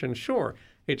intervention. Sure,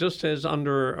 it just says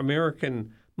under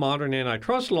American modern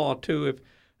antitrust law, too, if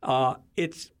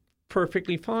it's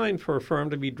perfectly fine for a firm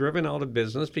to be driven out of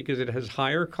business because it has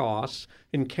higher costs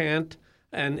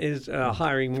and is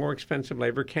hiring more expensive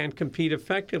labor, can't compete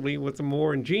effectively with a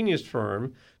more ingenious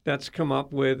firm that's come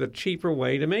up with a cheaper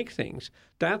way to make things.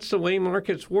 That's the way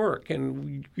markets work,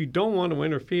 and you don't want to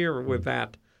interfere with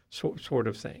that sort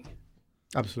of thing.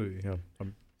 Absolutely,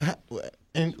 yeah.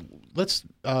 And let's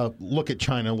look at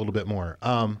China a little bit more.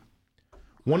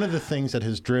 One of the things that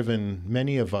has driven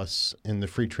many of us in the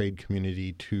free trade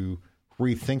community to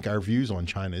rethink our views on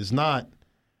China is not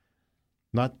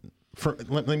for,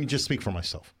 let me just speak for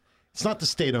myself. It's not the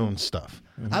state-owned stuff.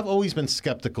 Mm-hmm. I've always been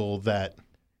skeptical that,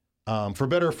 for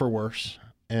better or for worse,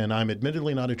 and I'm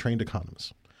admittedly not a trained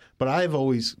economist, but I've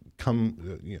always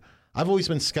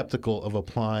been skeptical of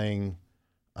applying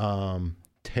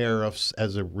tariffs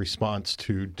as a response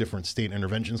to different state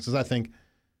interventions because I think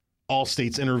all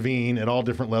states intervene at all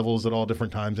different levels at all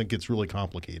different times. It gets really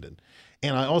complicated.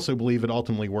 And I also believe it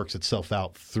ultimately works itself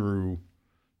out through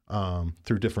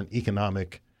different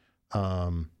economic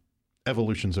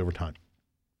evolutions over time.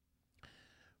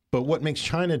 But what makes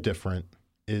China different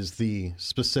is the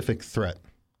specific threat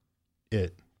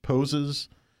it poses.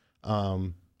 I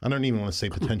don't even want to say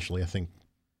potentially. I think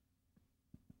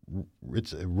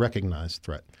it's a recognized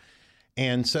threat.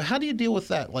 And so how do you deal with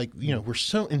that? Like, we're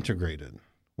so integrated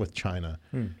with China.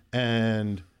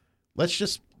 And let's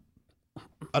just,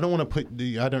 I don't want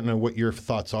to I don't know what your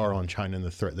thoughts are on China and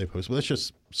the threat they pose, but let's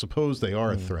just suppose they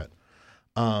are a threat.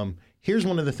 Here's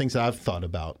one of the things that I've thought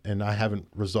about, and I haven't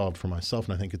resolved for myself,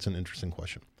 and I think it's an interesting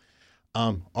question.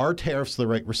 Are tariffs the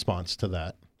right response to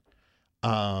that?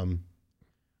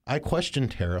 I question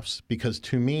tariffs because,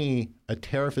 to me, a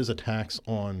tariff is a tax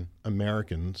on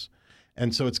Americans.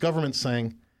 And so it's government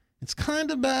saying, it's kind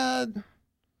of bad,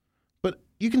 but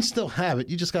you can still have it.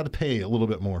 You just got to pay a little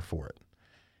bit more for it.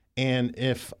 And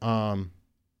if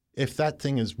that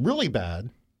thing is really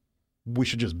bad, we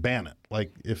should just ban it.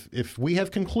 Like if we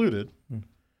have concluded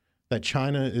that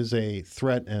China is a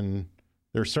threat and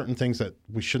there are certain things that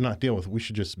we should not deal with, we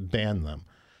should just ban them.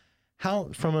 How,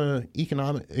 from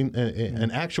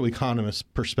an actual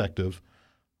economist perspective,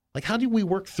 like how do we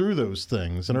work through those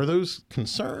things? And are those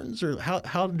concerns, or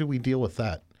how do we deal with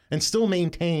that and still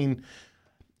maintain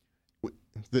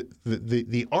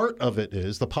the art of it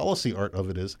is, the policy art of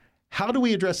it is, how do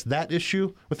we address that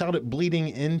issue without it bleeding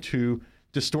into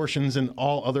distortions in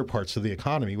all other parts of the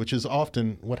economy, which is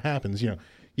often what happens. You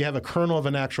have a kernel of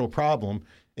an actual problem.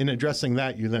 In addressing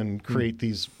that, you then create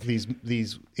these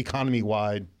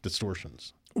economy-wide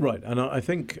distortions. Right, and I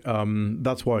think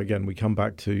that's why, again, we come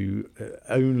back to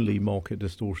only market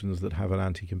distortions that have an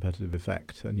anti-competitive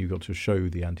effect, and you've got to show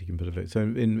the anti-competitive effect. So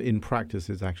in practice,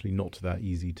 it's actually not that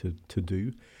easy to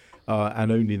do,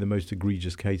 and only in the most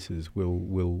egregious cases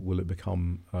will it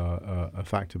become a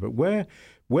factor. But where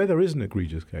there is an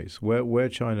egregious case, where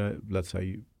China, let's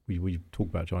say, we talk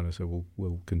about China, so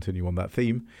we'll continue on that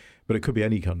theme, but it could be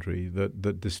any country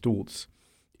that distorts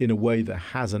in a way that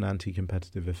has an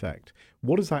anti-competitive effect.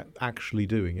 What is that actually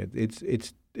doing? It's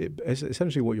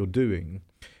essentially what you're doing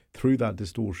through that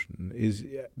distortion is,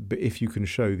 if you can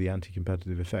show the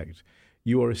anti-competitive effect,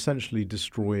 you are essentially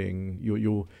destroying,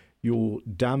 you're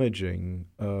damaging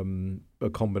a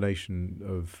combination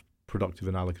of productive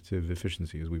and allocative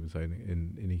efficiency, as we would say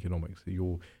in economics.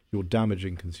 You're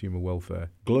damaging consumer welfare,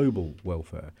 global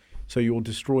welfare. So you're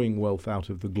destroying wealth out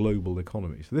of the global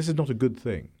economy. So this is not a good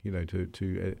thing,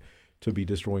 to be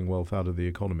destroying wealth out of the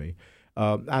economy,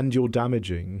 and you're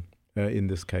damaging, in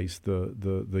this case,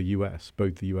 the U.S.,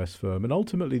 both the U.S. firm and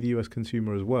ultimately the U.S.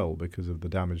 consumer as well, because of the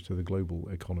damage to the global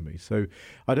economy. So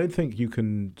I don't think you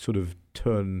can sort of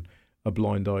turn a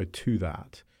blind eye to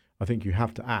that. I think you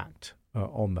have to act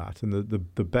on that, and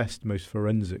the best, most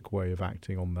forensic way of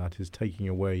acting on that is taking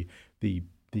away the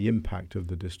impact of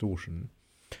the distortion.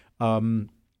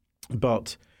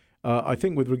 But I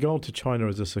think with regard to China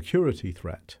as a security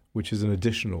threat, which is an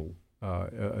additional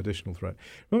threat,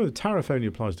 remember the tariff only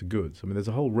applies to goods. I mean, there's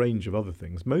a whole range of other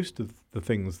things. Most of the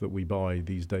things that we buy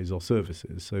these days are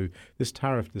services. So this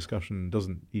tariff discussion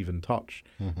doesn't even touch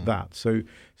that. So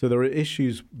there are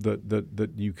issues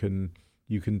that you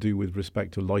can do with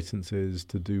respect to licenses,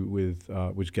 to do with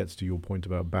which gets to your point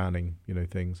about banning,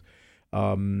 things,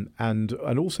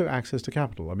 and also access to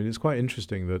capital. I mean, it's quite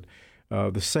interesting that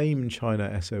the same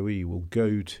China SOE will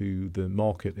go to the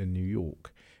market in New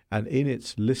York, and in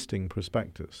its listing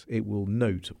prospectus, it will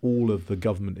note all of the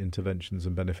government interventions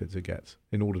and benefits it gets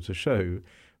in order to show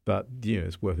that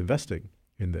it's worth investing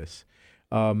in this.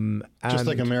 Just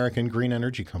like American green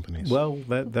energy companies. Well,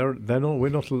 they're not. We're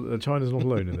not. China's not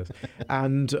alone in this.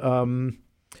 And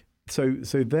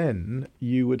so then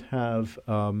you would have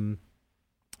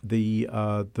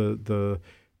the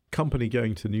company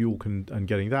going to New York and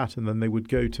getting that, and then they would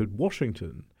go to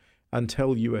Washington and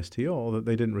tell USTR that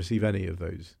they didn't receive any of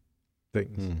those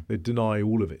things. They deny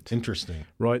all of it. Interesting,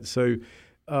 right? So.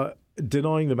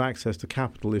 Denying them access to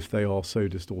capital if they are so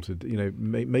distorted,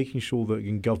 making sure that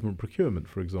in government procurement,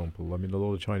 for example, I mean, a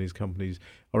lot of Chinese companies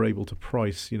are able to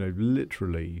price,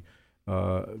 literally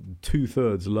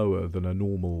 2/3 lower than a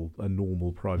normal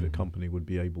private company would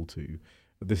be able to.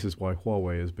 This is why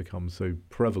Huawei has become so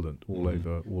prevalent all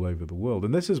over the world,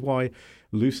 and this is why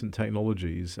Lucent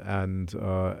Technologies and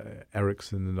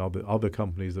Ericsson and other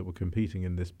companies that were competing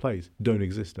in this place don't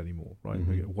exist anymore. Right?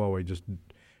 Huawei just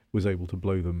was able to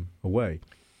blow them away.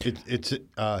 It's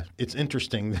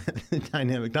interesting, the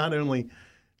dynamic. Not only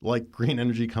like green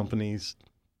energy companies,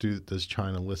 does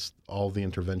China list all the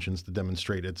interventions to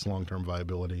demonstrate its long-term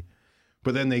viability,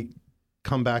 but then they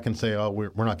come back and say, oh,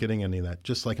 we're not getting any of that.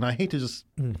 Just like, and I hate to just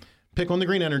pick on the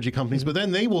green energy companies, but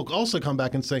then they will also come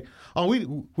back and say, oh,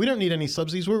 we don't need any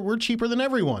subsidies. We're cheaper than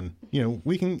everyone.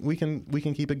 We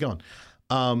can keep it going.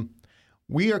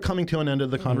 We are coming to an end of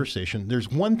the conversation. There's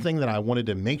one thing that I wanted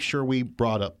to make sure we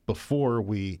brought up before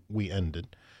we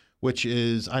ended, which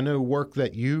is, I know work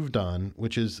that you've done,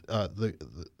 which is the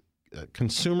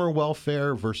consumer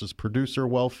welfare versus producer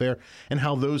welfare, and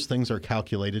how those things are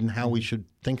calculated and how we should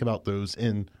think about those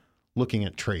in looking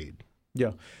at trade.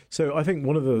 Yeah. So I think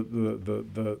one of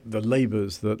the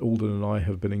labours that Alden and I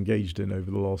have been engaged in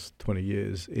over the last 20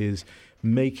 years is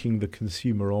making the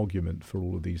consumer argument for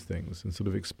all of these things and sort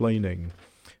of explaining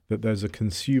that there's a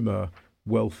consumer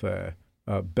welfare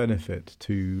benefit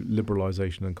to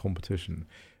liberalisation and competition.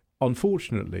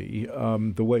 Unfortunately,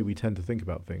 the way we tend to think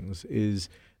about things is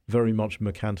very much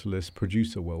mercantilist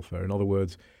producer welfare. In other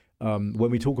words,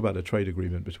 when we talk about a trade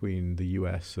agreement between the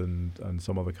US and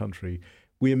some other country,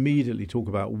 we immediately talk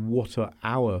about what are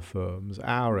our firms,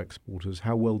 our exporters,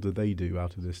 how well do they do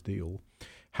out of this deal?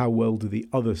 How well do the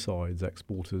other side's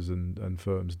exporters and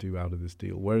firms do out of this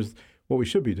deal? Whereas what we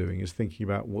should be doing is thinking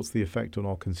about what's the effect on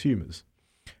our consumers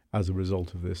as a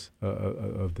result of this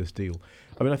deal.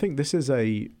 I mean, I think this is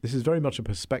very much a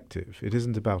perspective. It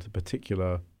isn't about a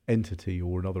particular entity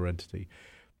or another entity,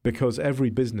 because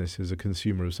every business is a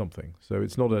consumer of something. So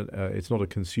it's not a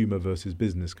consumer versus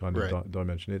business kind of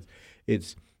dimension.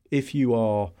 It's if you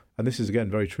are, and this is again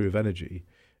very true of energy.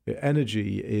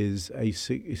 Energy is a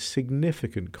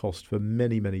significant cost for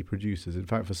many, many producers. In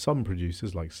fact, for some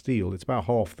producers like steel, it's about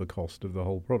half the cost of the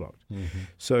whole product. Mm-hmm.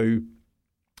 So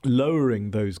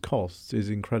lowering those costs is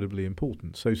incredibly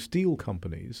important. So steel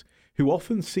companies, who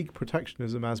often seek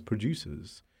protectionism as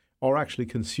producers, are actually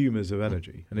consumers of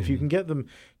energy. And if you can get them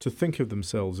to think of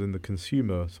themselves in the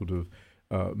consumer sort of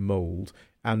mold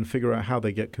and figure out how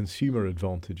they get consumer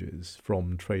advantages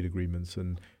from trade agreements,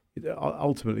 and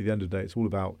ultimately, at the end of the day, it's all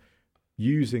about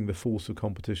using the force of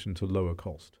competition to lower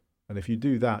cost. And if you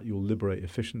do that, you'll liberate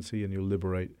efficiency and you'll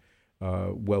liberate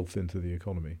wealth into the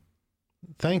economy.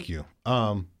 Thank you.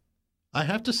 I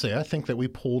have to say, I think that we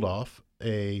pulled off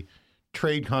a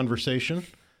trade conversation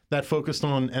that focused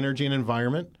on energy and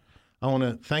environment. I want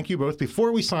to thank you both.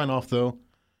 Before we sign off, though,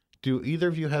 do either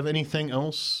of you have anything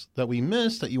else that we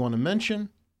missed that you want to mention?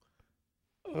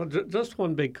 Just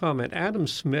one big comment. Adam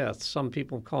Smith, some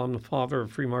people call him the father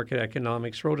of free market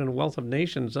economics, wrote in Wealth of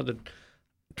Nations that the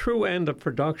true end of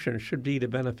production should be the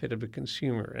benefit of the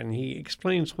consumer. And he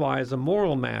explains why, as a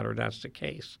moral matter, that's the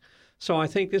case. So I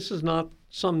think this is not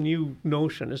some new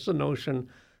notion. It's a notion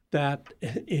that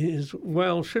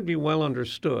should be well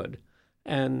understood.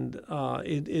 And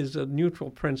it is a neutral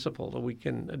principle that we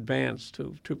can advance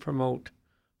to promote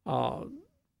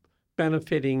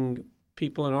benefiting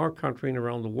people in our country and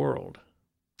around the world.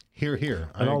 Hear,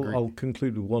 hear. I'll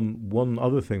conclude with one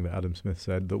other thing that Adam Smith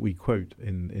said that we quote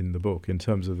in the book in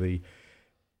terms of the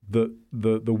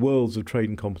worlds of trade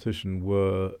and competition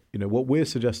were, what we're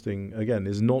suggesting, again,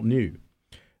 is not new.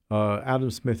 Adam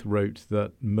Smith wrote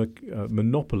that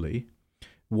monopoly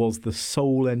was the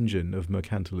sole engine of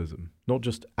mercantilism, not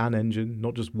just an engine,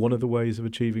 not just one of the ways of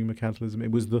achieving mercantilism. It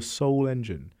was the sole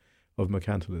engine of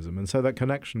mercantilism. And so that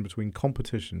connection between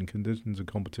competition, conditions of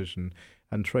competition,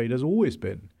 and trade has always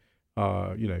been,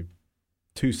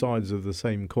 two sides of the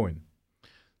same coin.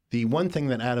 The one thing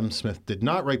that Adam Smith did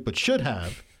not write but should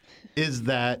have is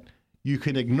that you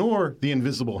can ignore the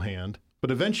invisible hand, but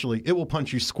eventually it will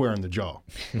punch you square in the jaw.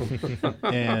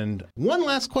 And one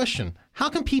last question. How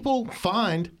can people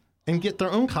find and get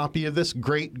their own copy of this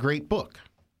great, great book?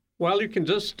 Well, you can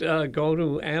just go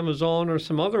to Amazon or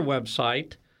some other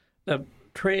website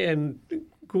and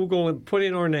Google and put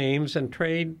in our names and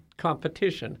trade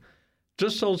competition.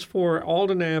 Just those for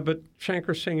Alden, Abbott,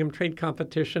 Shanker, Singham, trade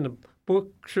competition. The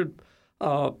book should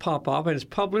pop up, and it's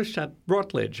published at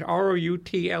Routledge,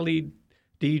 ROUTLEDGE.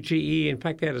 In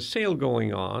fact, they had a sale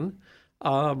going on.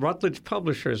 Routledge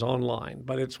Publishers online,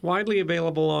 but it's widely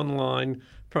available online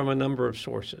from a number of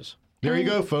sources. There you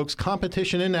go, folks.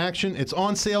 Competition in action. It's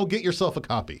on sale. Get yourself a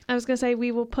copy. I was going to say,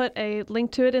 we will put a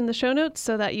link to it in the show notes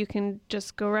so that you can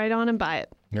just go right on and buy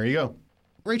it. There you go.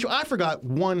 Rachel, I forgot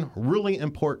one really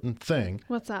important thing.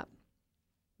 What's that?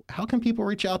 How can people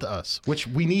reach out to us, which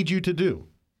we need you to do?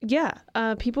 Yeah,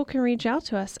 people can reach out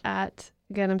to us at,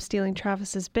 again, I'm stealing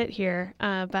Travis's bit here,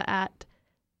 but at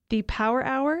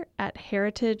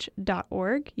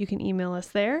thepowerhour@heritage.org. You can email us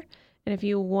there. And if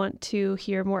you want to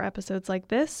hear more episodes like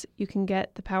this, you can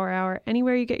get The Power Hour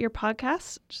anywhere you get your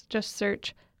podcasts. Just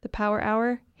search The Power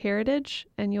Hour Heritage,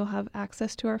 and you'll have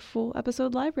access to our full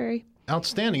episode library.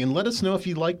 Outstanding. And let us know if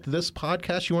you liked this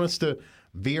podcast. You want us to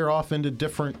veer off into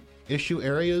different issue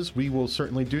areas. We will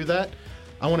certainly do that.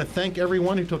 I want to thank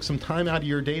everyone who took some time out of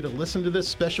your day to listen to this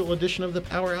special edition of the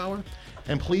Power Hour.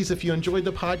 And please, if you enjoyed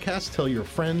the podcast, tell your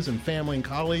friends and family and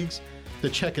colleagues to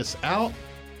check us out.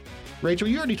 Rachel,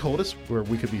 you already told us where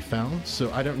we could be found, so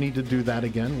I don't need to do that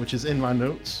again, which is in my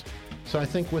notes. So I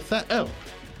think with that,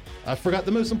 I forgot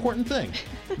the most important thing.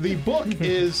 The book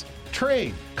is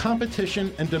Trade,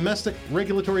 Competition, and Domestic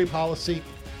Regulatory Policy,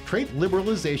 Trade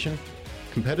Liberalization,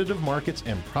 Competitive Markets,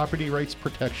 and Property Rights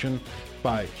Protection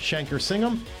by Shanker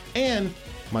Singham and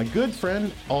my good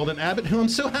friend Alden Abbott, who I'm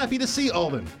so happy to see,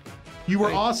 Alden. You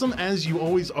were awesome, as you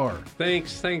always are.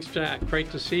 Thanks, Jack.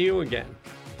 Great to see you again.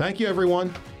 Thank you,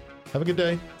 everyone. Have a good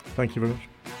day. Thank you very much.